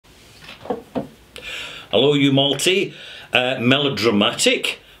Hello, you multi.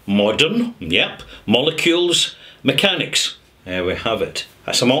 Melodramatic, modern, yep, molecules, mechanics. There we have it.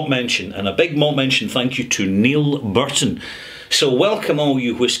 That's a malt mention, and a big malt mention thank you to Neil Burton. So welcome all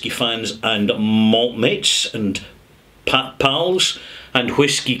you whisky fans and malt mates and pals and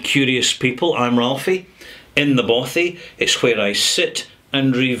whisky curious people. I'm Ralfy in the bothy. It's where I sit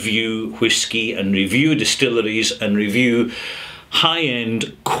and review whisky and review distilleries and review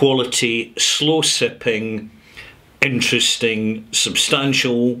high-end quality, slow sipping, interesting,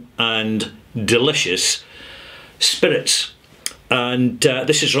 substantial and delicious spirits. And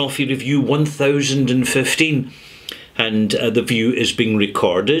this is Ralfy Review 1015, and the view is being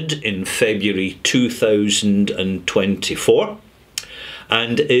recorded in February 2024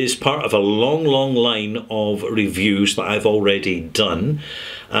 and is part of a long line of reviews that I've already done,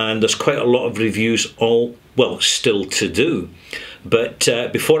 and there's quite a lot of reviews still to do. But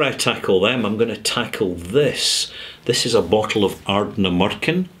before I tackle them, I'm going to tackle this. This is a bottle of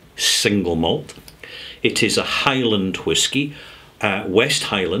Ardnamurchan single malt. It is a Highland whisky, West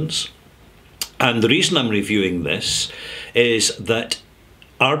Highlands, and the reason I'm reviewing this is that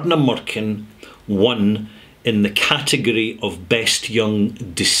Ardnamurchan won in the category of Best Young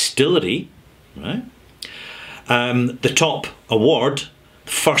Distillery, right? The top award,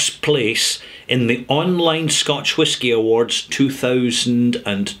 first place in the Online Scotch Whisky Awards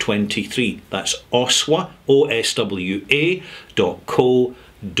 2023. That's OSWA, OSWA.co.uk.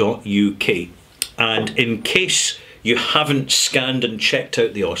 And in case you haven't scanned and checked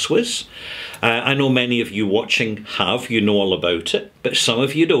out the OSWAs, I know many of you watching have, you know all about it, but some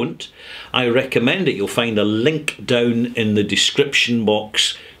of you don't. I recommend it. You'll find a link down in the description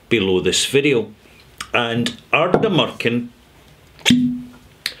box below this video. And Ardnamurchan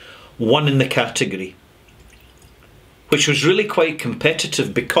won in the category, which was really quite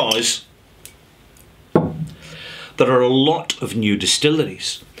competitive because there are a lot of new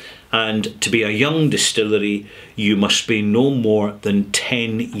distilleries. And to be a young distillery, you must be no more than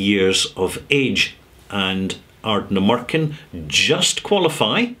 10 years of age. And Ardnamurchan just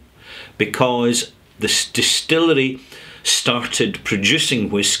qualify because this distillery started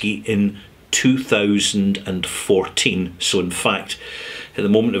producing whisky in 2014. So in fact, at the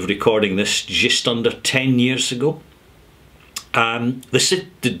moment of recording this, just under 10 years ago.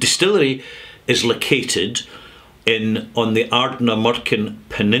 The distillery is located on the Ardnamurchan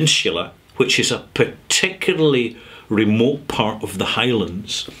Peninsula, which is a particularly remote part of the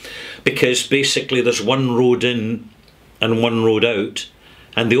Highlands, because basically there's one road in and one road out,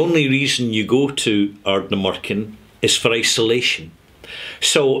 and the only reason you go to Ardnamurchan is for isolation.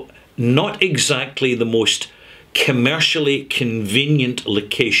 So not exactly the most commercially convenient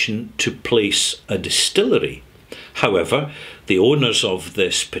location to place a distillery. However, the owners of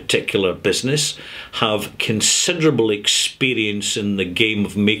this particular business have considerable experience in the game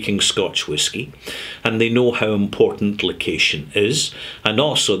of making Scotch whisky, and they know how important location is, and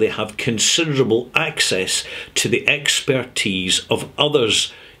also they have considerable access to the expertise of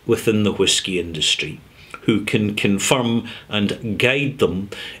others within the whisky industry, who can confirm and guide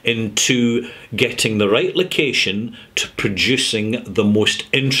them into getting the right location to producing the most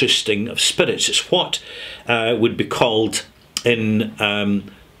interesting of spirits. It's what would be called in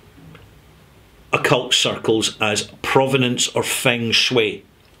occult circles as provenance or feng shui.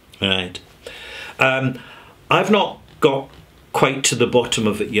 Right. I've not got quite to the bottom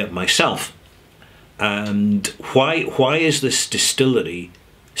of it yet myself. And why is this distillery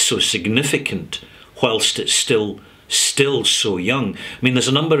so significant whilst it's still so young? I mean, there's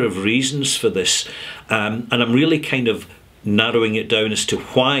a number of reasons for this, and I'm really kind of narrowing it down as to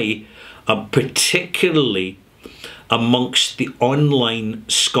why, particularly amongst the online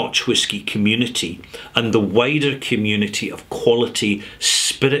Scotch whisky community and the wider community of quality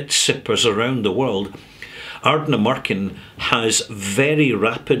spirit sippers around the world, Ardnamurchan has very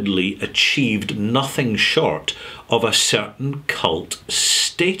rapidly achieved nothing short of a certain cult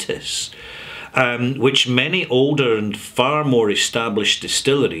status, which many older and far more established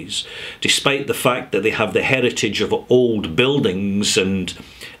distilleries, despite the fact that they have the heritage of old buildings and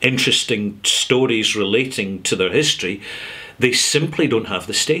interesting stories relating to their history, they simply don't have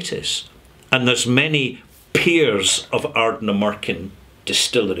the status. And there's many peers of Ardnamurchan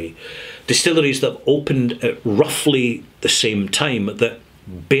distilleries that have opened at roughly the same time that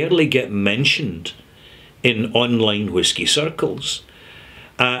barely get mentioned in online whisky circles.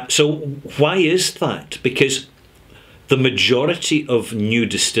 So why is that? Because the majority of new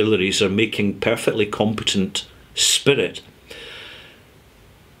distilleries are making perfectly competent spirit,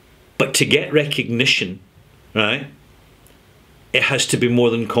 but to get recognition, right, it has to be more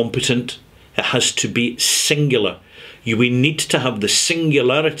than competent. It has to be singular. We need to have the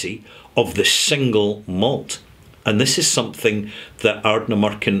singularity of the single malt. And this is something that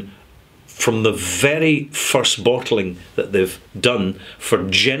Ardnamurchan, from the very first bottling that they've done for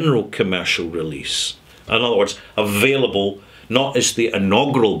general commercial release, in other words, available not as the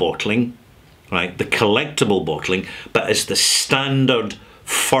inaugural bottling, right, the collectible bottling, but as the standard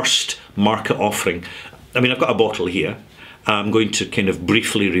first market offering. I mean, I've got a bottle here. I'm going to kind of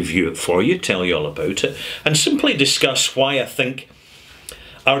briefly review it for you, tell you all about it, and simply discuss why I think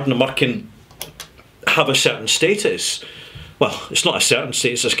Ardnamurchan have a certain status. Well, it's not a certain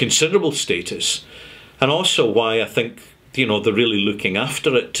status, it's a considerable status. And also why I think, you know, they're really looking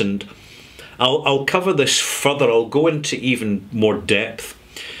after it. And I'll cover this further. I'll go into even more depth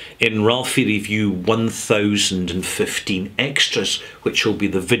in Ralfy Review 1015 Extras, which will be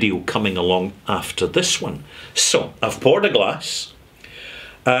the video coming along after this one. So, I've poured a glass.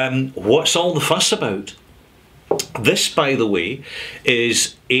 What's all the fuss about? This, by the way,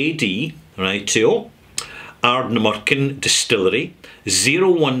 is AD, rightio, Ardnamurchan Distillery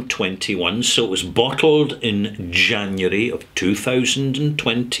 0121, so it was bottled in January of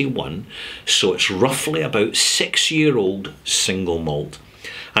 2021, so it's roughly about 6-year-old single malt,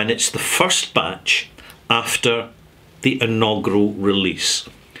 and it's the first batch after the inaugural release.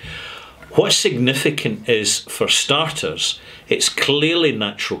 What's significant is, for starters, it's clearly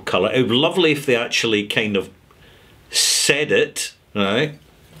natural colour. It would be lovely if they actually kind of said it, right?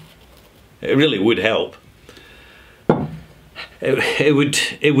 It really would help. It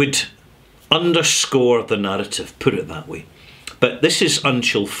would underscore the narrative, put it that way. But this is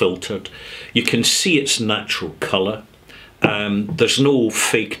unchill filtered. You can see its natural colour. There's no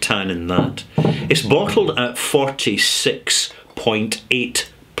fake tan in that. It's bottled at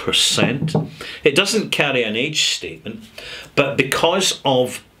 46.8%. It doesn't carry an age statement, but because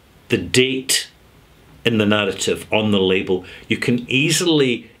of the date in the narrative on the label, you can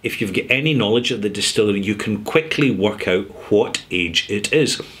easily, if you've got any knowledge of the distillery, you can quickly work out what age it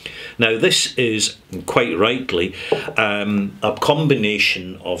is. Now, this is quite rightly a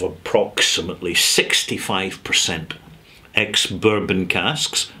combination of approximately 65% ex-bourbon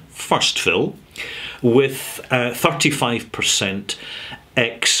casks, first fill, with 35%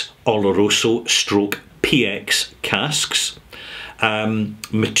 ex-Oloroso stroke PX casks,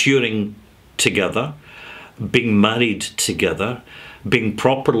 maturing together, being married together, being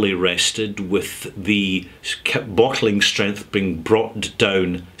properly rested, with the bottling strength being brought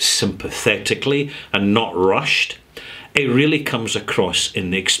down sympathetically and not rushed. It really comes across in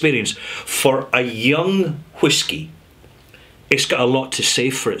the experience. For a young whisky, it's got a lot to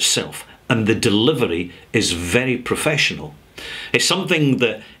say for itself, and the delivery is very professional. It's something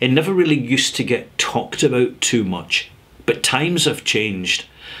that it never really used to get talked about too much, but times have changed,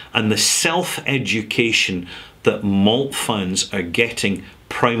 and the self-education that malt fans are getting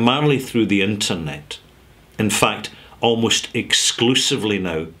primarily through the internet, in fact almost exclusively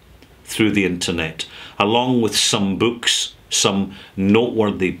now through the internet, along with some books, some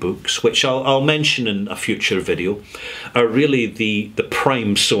noteworthy books, which I'll mention in a future video, are really the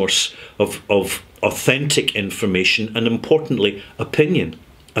prime source of authentic information, and importantly opinion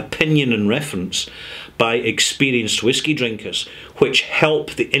and reference by experienced whisky drinkers, which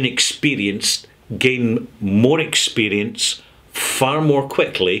help the inexperienced gain more experience far more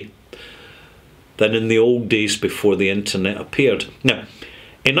quickly than in the old days before the internet appeared. Now,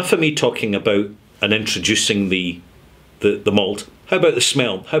 enough of me talking about and introducing the malt. How about the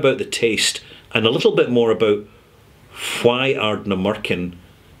smell? How about the taste? And a little bit more about why Ardnamurchan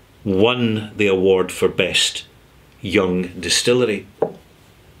won the award for Best Young Distillery.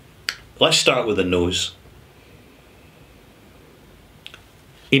 Let's start with the nose.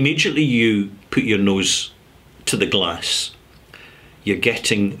 Immediately you put your nose to the glass, you're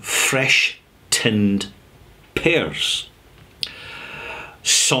getting fresh tinned pears,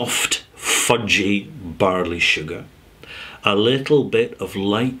 soft fudgy barley sugar, a little bit of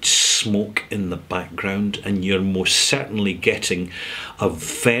light smoke in the background, and you're most certainly getting a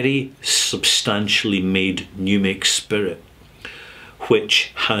very substantially made new make spirit,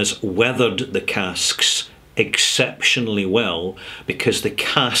 which has weathered the casks exceptionally well, because the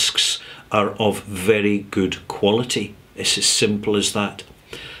casks are of very good quality. It's as simple as that.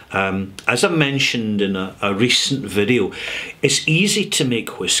 As I mentioned in a recent video, it's easy to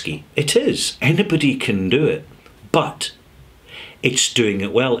make whisky. It is. Anybody can do it. But it's doing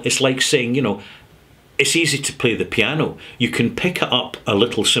it well. It's like saying, you know, it's easy to play the piano. You can pick up a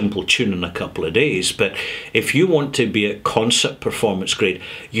little simple tune in a couple of days, but if you want to be at concert performance grade,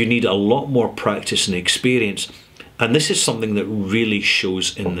 you need a lot more practice and experience. And this is something that really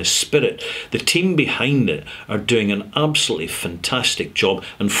shows in the spirit. The team behind it are doing an absolutely fantastic job.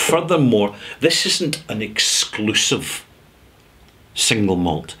 And furthermore, this isn't an exclusive single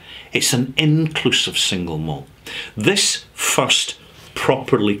malt. It's an inclusive single malt. This first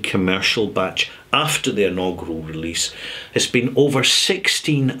properly commercial batch after the inaugural release has been over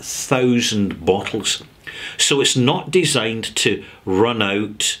 16,000 bottles. So it's not designed to run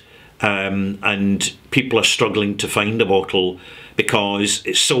out and people are struggling to find a bottle because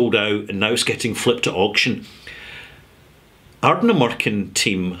it's sold out and now it's getting flipped to auction. Ardnamurchan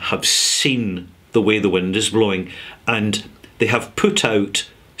team have seen the way the wind is blowing, and they have put out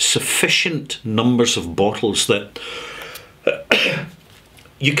sufficient numbers of bottles that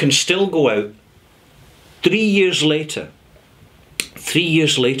you can still go out 3 years later,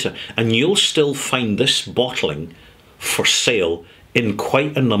 and you'll still find this bottling for sale in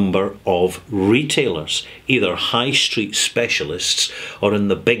quite a number of retailers, either high street specialists or in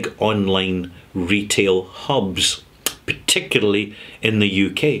the big online retail hubs, particularly in the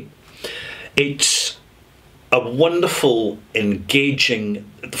UK. It's a wonderful, engaging,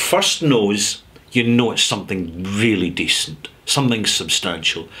 the first nose, you know it's something really decent, something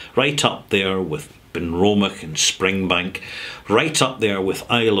substantial, right up there with Benromach and Springbank, right up there with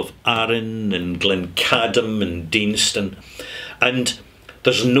Isle of Arran and Glencadam and Deanston. And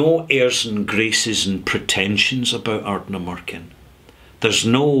there's no airs and graces and pretensions about Ardnamurchan. There's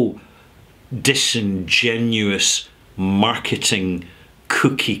no disingenuous marketing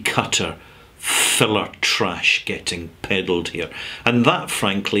cookie cutter filler trash getting peddled here. And that,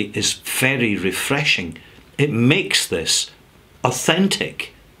 frankly, is very refreshing. It makes this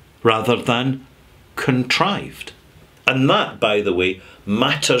authentic rather than contrived. And that, by the way,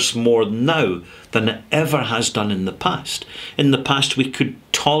 matters more now than it ever has done in the past. In the past, we could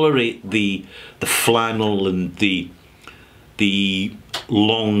tolerate the flannel and the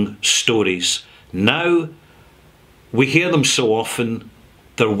long stories. Now, we hear them so often,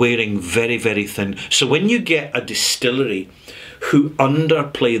 they're wearing very, very thin. So when you get a distillery who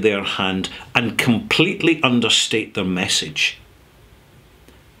underplay their hand and completely understate their message,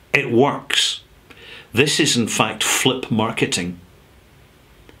 it works. This is in fact flip marketing.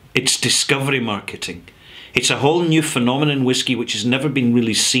 It's discovery marketing. It's a whole new phenomenon in whisky which has never been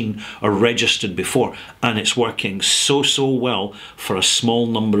really seen or registered before, and it's working so well for a small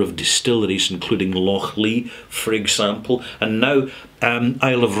number of distilleries, including Loch Lee, for example, and now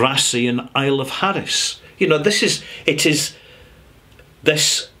Isle of Raasay and Isle of Harris. You know, it is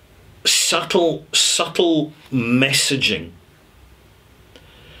this subtle messaging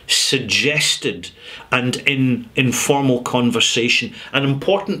suggested and in informal conversation, and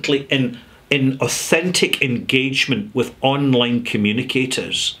importantly in authentic engagement with online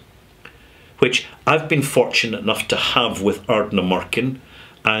communicators, which I've been fortunate enough to have with Ardnamurchan,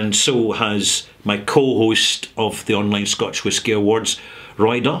 and so has my co-host of the Online Scotch Whisky Awards,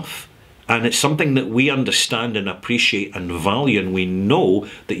 Roy Duff. And it's something that we understand and appreciate and value, and we know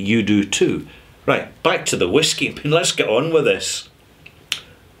that you do too. Right, back to the whisky. Let's get on with this.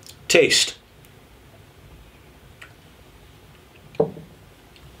 Taste.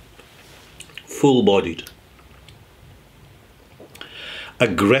 Full-bodied.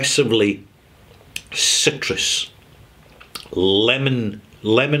 Aggressively citrus. Lemon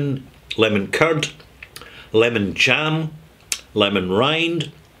curd, lemon jam, lemon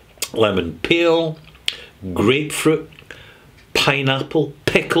rind, lemon peel, grapefruit, pineapple,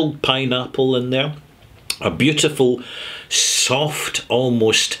 pickled pineapple in there. A beautiful, soft,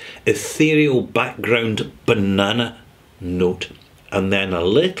 almost ethereal background banana note. And then a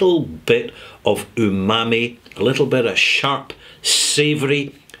little bit of umami, a little bit of sharp,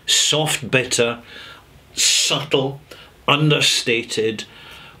 savoury, soft bitter, subtle, understated,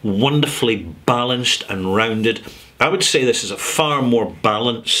 wonderfully balanced and rounded. I would say this is a far more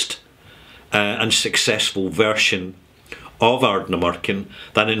balanced and successful version of Ardnamurchan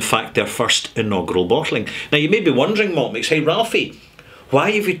than in fact their first inaugural bottling. Now you may be wondering, Maltmix, hey Ralfy,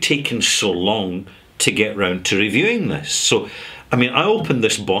 why have you taken so long to get round to reviewing this? So, I mean, I opened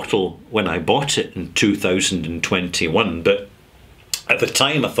this bottle when I bought it in 2021, but at the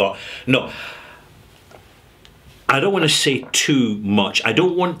time I thought, no, I don't want to say too much. I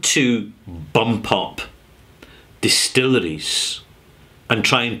don't want to bump up distilleries and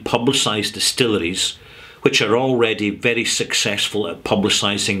try and publicise distilleries which are already very successful at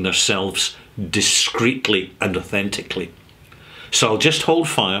publicising themselves discreetly and authentically. So I'll just hold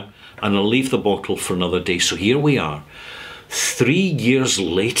fire and I'll leave the bottle for another day. So here we are, 3 years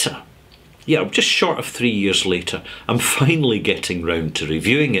later. yeah, just short of 3 years later, I'm finally getting round to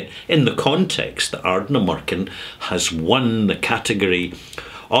reviewing it in the context that Ardnamurchan has won the category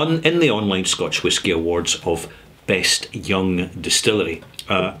in the Online Scotch Whisky Awards of Best Young Distillery.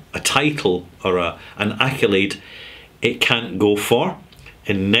 A title or an accolade it can't go for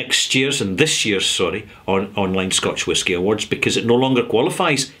in this year's Online Scotch Whisky Awards, because it no longer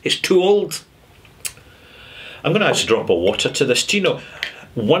qualifies. It's too old. I'm going to add a drop of water to this. Do you know,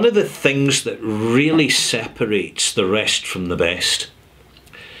 one of the things that really separates the rest from the best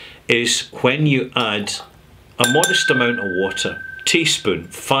is when you add a modest amount of water, teaspoon,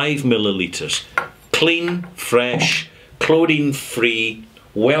 5 millilitres, clean, fresh, chlorine-free,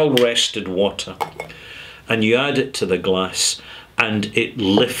 well-rested water, and you add it to the glass, and it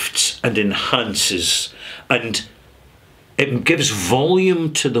lifts and enhances, and it gives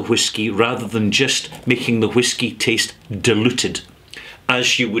volume to the whisky rather than just making the whisky taste diluted,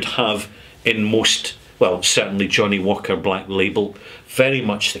 as you would have in most, well, certainly Johnnie Walker Black Label, very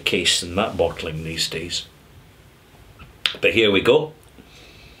much the case in that bottling these days. But here we go.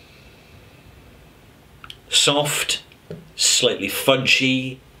 Soft, slightly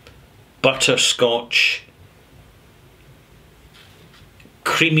fudgy, butterscotch,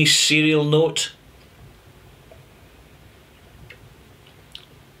 creamy cereal note.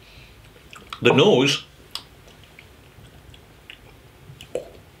 The nose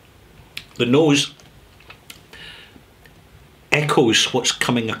echoes what's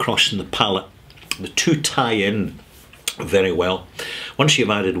coming across in the palate. The two tie in very well. Once you've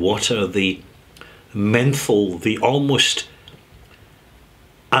added water, the menthol, the almost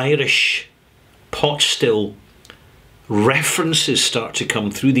Irish pot still references start to come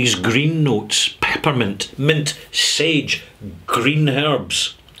through. These green notes, peppermint, mint, sage, green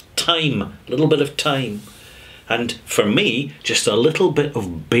herbs, thyme, a little bit of thyme, and for me just a little bit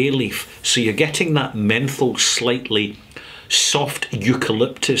of bay leaf, so you're getting that menthol, slightly soft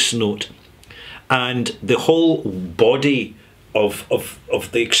eucalyptus note, and the whole body of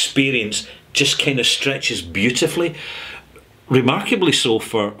the experience just kind of stretches beautifully, remarkably so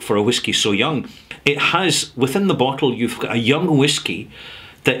for a whisky so young. It has, within the bottle, you've got a young whisky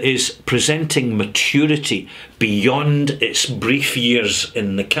that is presenting maturity beyond its brief years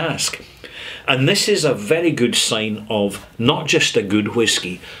in the cask. And this is a very good sign of not just a good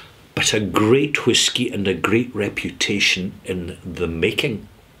whisky, but a great whisky and a great reputation in the making.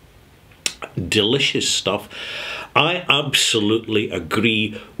 Delicious stuff. I absolutely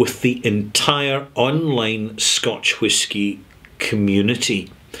agree with the entire online Scotch whisky community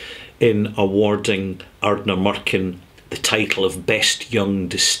in awarding Ardnamurchan the title of Best Young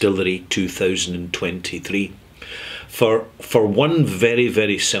Distillery 2023 for one very,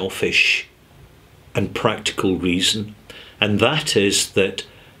 very selfish and practical reason, and that is that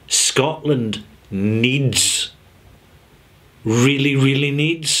Scotland needs, really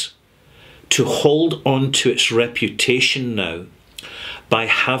needs, to hold on to its reputation now by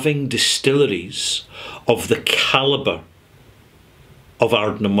having distilleries of the calibre of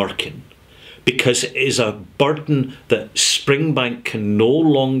Ardnamurchan, because it is a burden that Springbank can no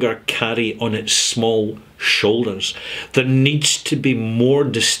longer carry on its small shoulders. There needs to be more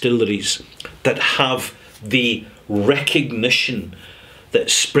distilleries that have the recognition that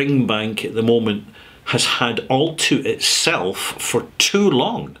Springbank at the moment has had all to itself for too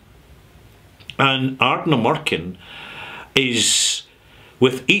long. And Ardnamurchan is,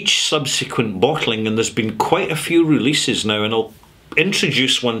 with each subsequent bottling, and there's been quite a few releases now, and I'll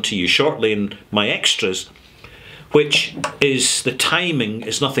introduce one to you shortly in my extras, which is, the timing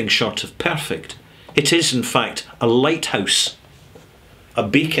is nothing short of perfect. It is in fact a lighthouse, a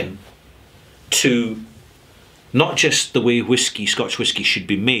beacon to not just the way whisky, Scotch whisky, should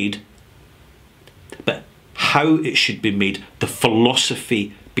be made, but how it should be made, the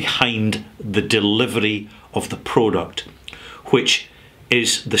philosophy behind the delivery of the product, which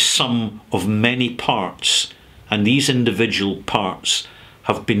is the sum of many parts, and these individual parts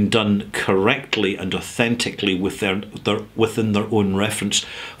have been done correctly and authentically within their own reference,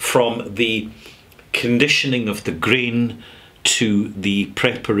 from the conditioning of the grain to the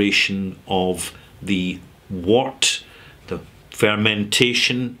preparation of the wort, the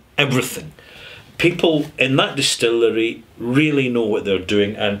fermentation, everything. People in that distillery really know what they're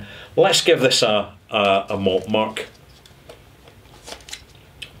doing, and let's give this a malt mark.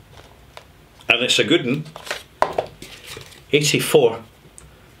 And it's a good one. 84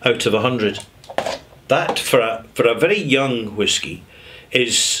 out of 100. That for a very young whisky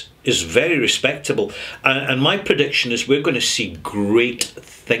is very respectable, and my prediction is we're going to see great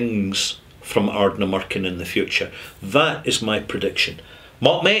things from Ardnamurchan in the future. That is my prediction.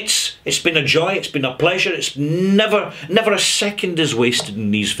 Malt mates, it's been a joy, it's been a pleasure, it's never a second is wasted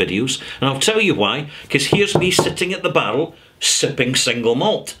in these videos, and I'll tell you why, because here's me sitting at the barrel, sipping single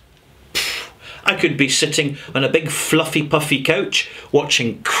malt. I could be sitting on a big fluffy puffy couch,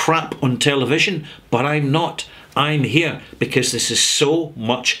 watching crap on television, but I'm not. I'm here because this is so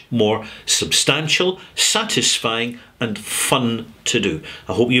much more substantial, satisfying and fun to do.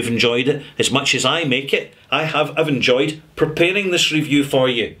 I hope you've enjoyed it as much as I make it. I've enjoyed preparing this review for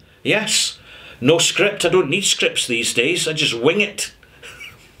you. Yes, no script. I don't need scripts these days. I just wing it.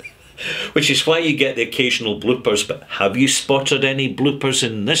 Which is why you get the occasional bloopers. But have you spotted any bloopers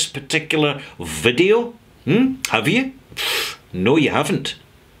in this particular video? Have you? No, you haven't.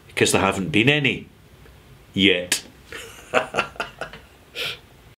 Because there haven't been any. Yet.